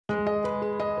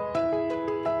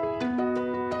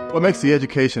What makes the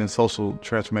education and social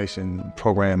transformation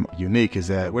program unique is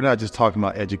that we're not just talking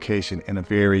about education in a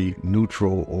very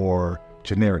neutral or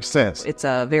generic sense. It's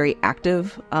a very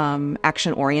active,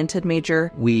 action-oriented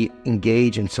major. We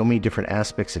engage in so many different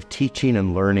aspects of teaching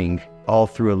and learning, all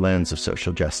through a lens of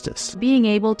social justice. Being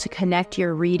able to connect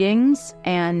your readings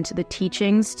and the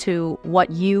teachings to what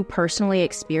you personally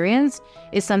experienced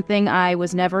is something I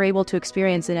was never able to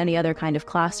experience in any other kind of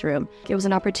classroom. It was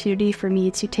an opportunity for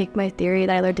me to take my theory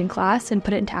that I learned in class and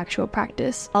put it into actual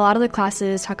practice. A lot of the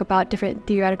classes talk about different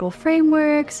theoretical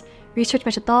frameworks, research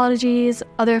methodologies,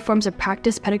 other forms of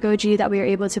practice pedagogy that we were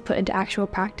able to put into actual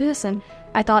practice, and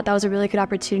I thought that was a really good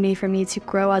opportunity for me to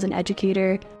grow as an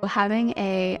educator. Having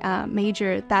a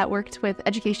major that worked with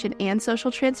education and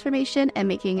social transformation and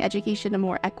making education a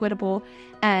more equitable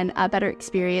and a better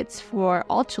experience for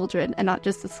all children and not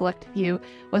just a select few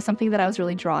was something that I was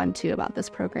really drawn to about this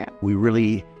program. We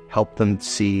really help them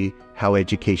see how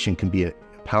education can be a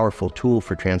powerful tool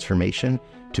for transformation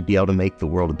to be able to make the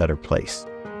world a better place.